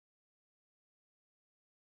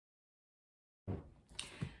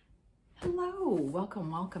Hello,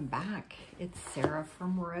 welcome back. It's Sarah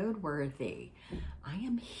from Roadworthy. I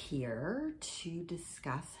am here to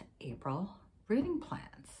discuss April reading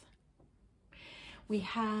plans. We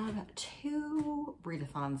have 2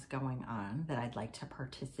 readathons going on that I'd like to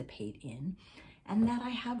participate in, and that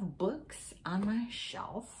I have books on my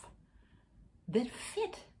shelf that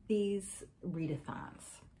fit these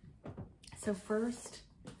readathons. So first,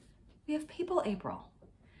 we have People April.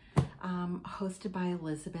 Hosted by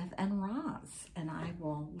Elizabeth and Roz, and I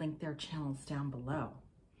will link their channels down below.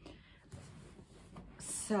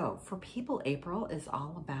 So for People April is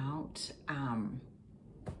all about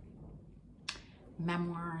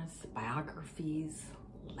memoirs, biographies,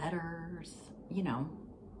 letters, you know,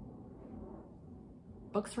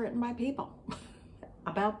 books written by people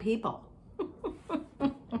about people.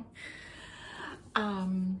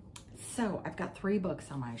 So I've got 3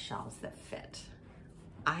 books on my shelves that fit.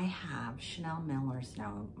 I have Chanel Miller's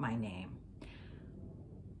Know My Name.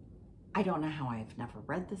 I don't know how I've never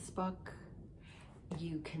read this book.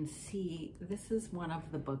 You can see, this is one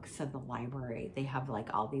of the books of the library. They have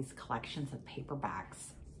like all these collections of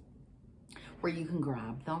paperbacks where you can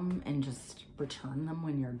grab them and just return them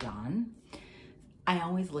when you're done. I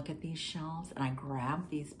always look at these shelves and I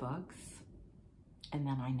grab these books and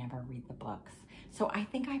then I never read the books. So I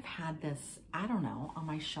think I've had this, I don't know, on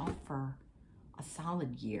my shelf for a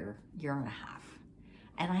solid year and a half.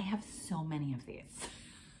 And I have so many of these.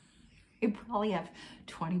 I probably have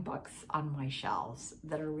 20 books on my shelves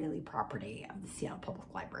that are really property of the Seattle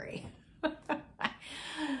Public Library.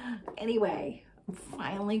 Anyway, I'm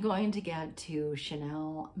finally going to get to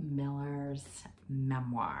Chanel Miller's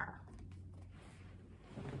memoir.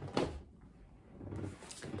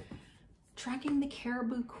 Tracking the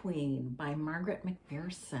Caribou Queen by Margaret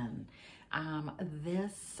McPherson.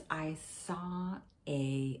 This, I saw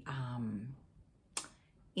a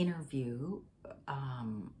interview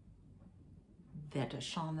that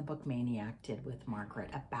Sean the Book Maniac did with Margaret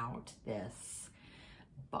about this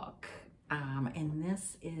book. And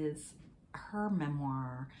this is her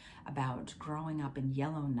memoir about growing up in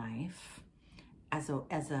Yellowknife as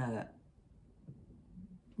a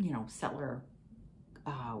you know, settler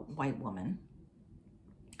white woman,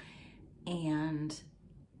 and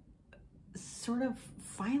sort of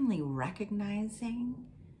finally recognizing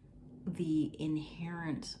the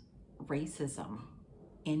inherent racism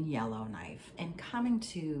in Yellowknife and coming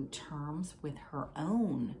to terms with her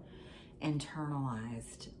own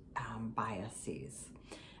internalized biases.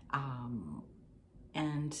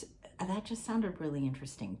 And that just sounded really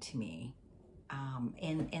interesting to me.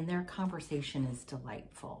 And their conversation is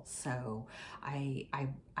delightful. So I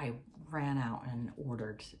ran out and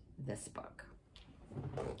ordered this book.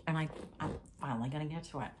 And I'm finally gonna get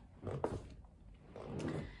to it.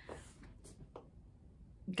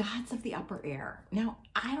 Gods of the Upper Air. Now,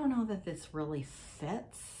 I don't know that this really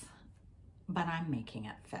fits, but I'm making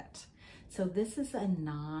it fit. So this is a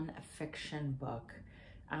non-fiction book.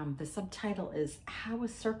 The subtitle is How a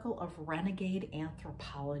Circle of Renegade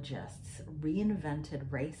Anthropologists Reinvented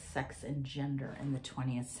Race, Sex, and Gender in the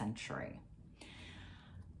 20th Century.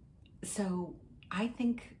 So I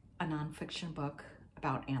think a nonfiction book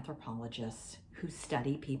about anthropologists who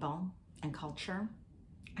study people and culture,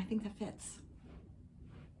 I think that fits.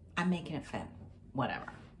 I'm making it fit,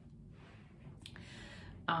 whatever.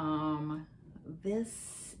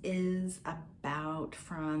 This is about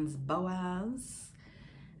Franz Boas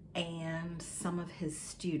and some of his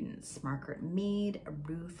students, Margaret Mead,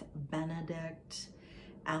 Ruth Benedict,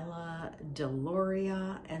 Ella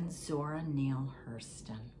Deloria, and Zora Neale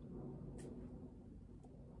Hurston.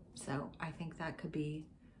 So I think that could be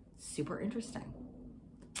super interesting.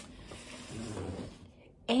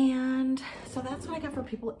 And so that's what I got for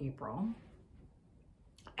People April.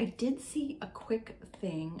 I did see a quick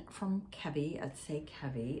thing from Kevy at Say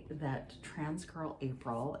Kevy that Transgirl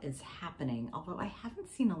April is happening, although I haven't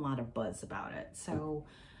seen a lot of buzz about it. So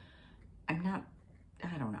I'm not,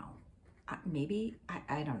 I don't know. Maybe,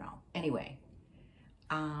 I don't know. Anyway,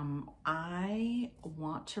 I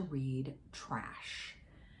want to read Trash.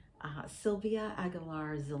 Sylvia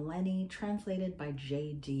Aguilar Zeleny, translated by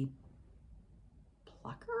J.D.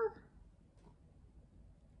 Plucker?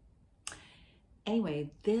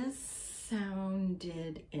 Anyway, this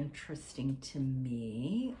sounded interesting to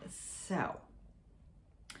me. So,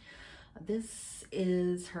 this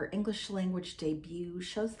is her English language debut,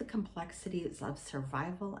 shows the complexities of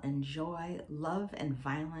survival and joy, love and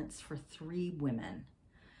violence for 3 women.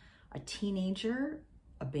 A teenager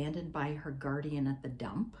abandoned by her guardian at the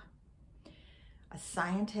dump, a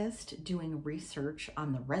scientist doing research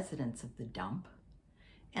on the residents of the dump,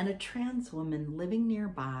 and a trans woman living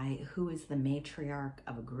nearby who is the matriarch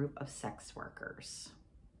of a group of sex workers.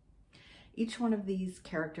 Each one of these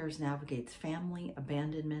characters navigates family,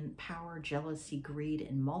 abandonment, power, jealousy, greed,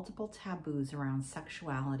 and multiple taboos around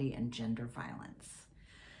sexuality and gender violence.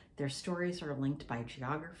 Their stories are linked by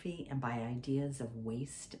geography and by ideas of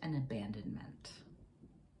waste and abandonment.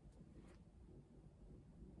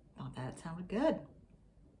 Thought that sounded good.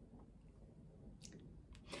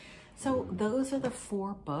 So those are the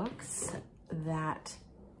 4 books that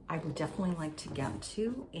I would definitely like to get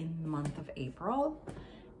to in the month of April.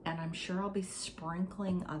 And I'm sure I'll be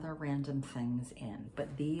sprinkling other random things in.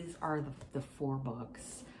 But these are the 4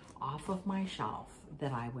 books off of my shelf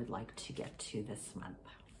that I would like to get to this month.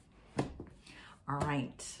 All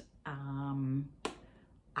right.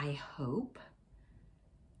 I hope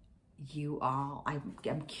you all,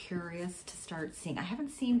 I'm curious to start seeing. I haven't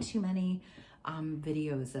seen too many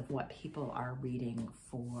videos of what people are reading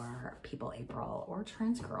for People April or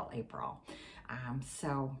Transgirl April.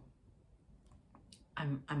 So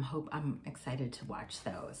I'm excited to watch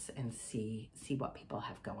those and see what people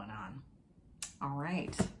have going on. All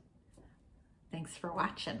right. Thanks for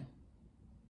watching.